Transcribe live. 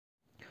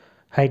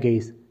Hi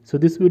guys, so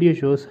this video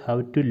shows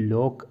how to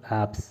lock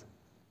apps.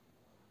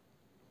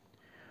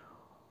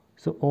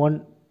 So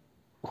on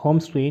home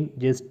screen,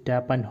 just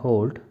tap and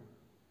hold,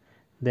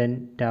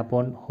 then tap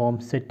on home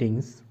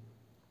settings.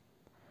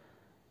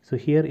 So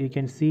here you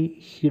can see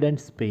hidden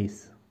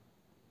space,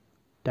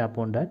 tap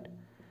on that.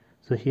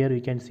 So here you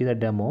can see the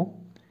demo.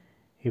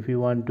 If you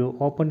want to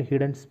open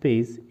hidden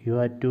space, you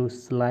have to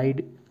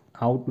slide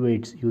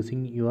outwards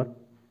using your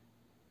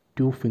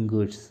two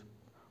fingers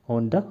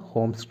on the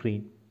home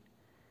screen.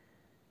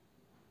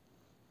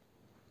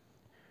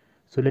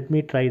 So let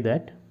me try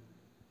that.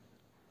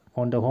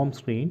 On the home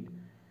screen,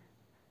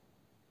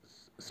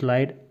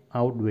 slide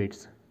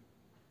outwards.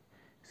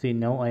 See,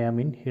 now I am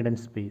in hidden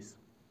space.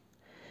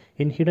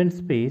 In hidden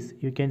space,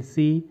 you can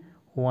see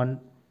one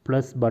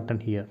plus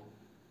button here.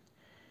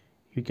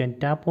 You can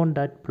tap on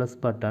that plus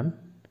button,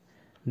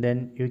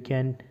 then you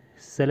can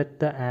select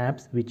the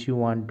apps which you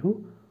want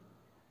to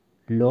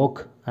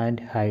lock and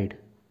hide.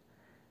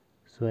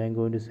 So I am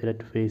going to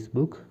select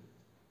Facebook,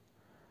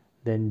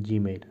 then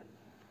Gmail.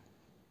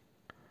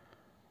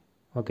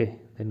 Okay,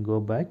 then go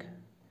back.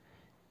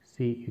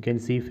 See, you can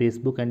see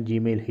Facebook and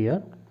Gmail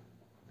here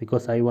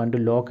because I want to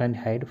lock and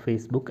hide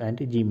Facebook and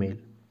Gmail.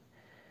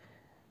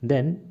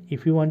 Then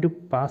if you want to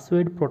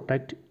password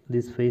protect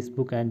this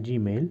Facebook and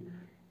Gmail,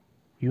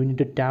 you need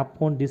to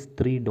tap on these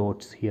three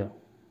dots here.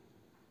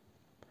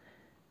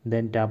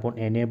 Then tap on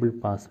enable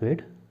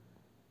password.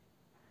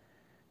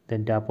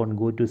 Then tap on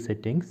go to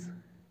settings.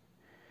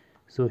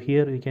 So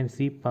here you can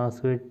see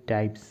password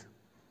types,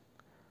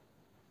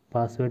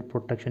 password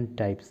protection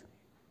types.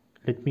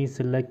 Let me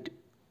select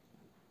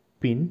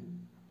PIN.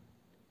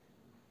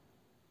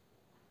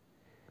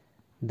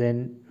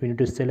 Then we need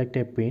to select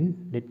a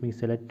PIN. Let me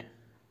select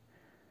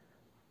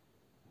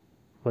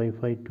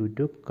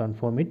 5522,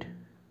 confirm it.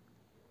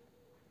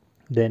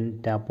 Then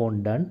tap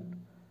on done.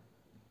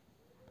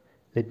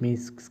 Let me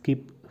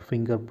skip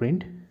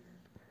fingerprint.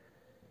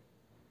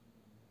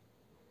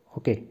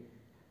 Okay.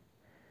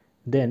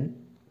 Then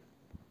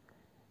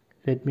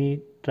let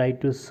me try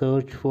to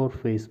search for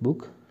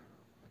Facebook.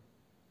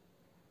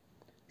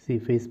 See,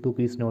 Facebook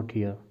is not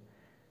here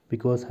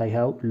because I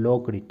have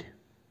locked it.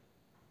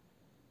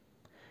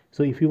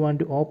 So if you want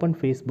to open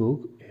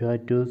Facebook, you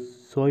have to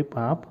swipe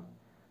up,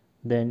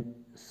 then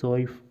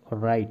swipe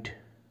right,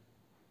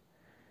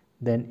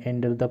 then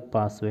enter the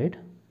password.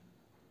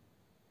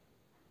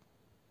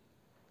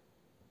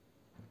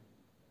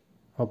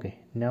 Okay,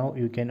 now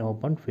you can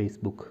open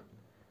Facebook.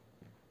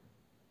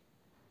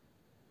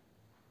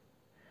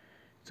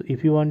 So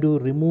if you want to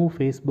remove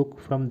Facebook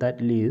from that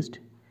list,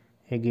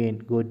 again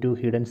go to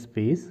hidden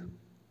space,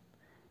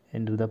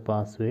 enter the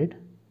password,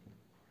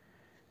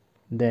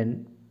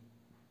 then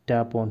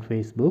tap on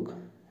Facebook,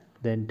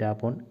 then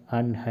tap on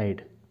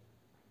unhide.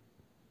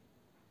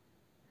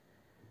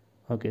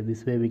 Okay,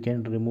 this way we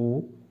can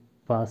remove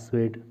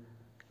password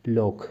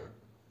lock.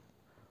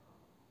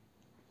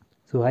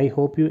 So I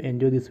hope you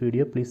enjoy this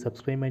video. Please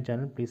subscribe my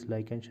channel. Please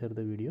like and share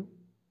the video.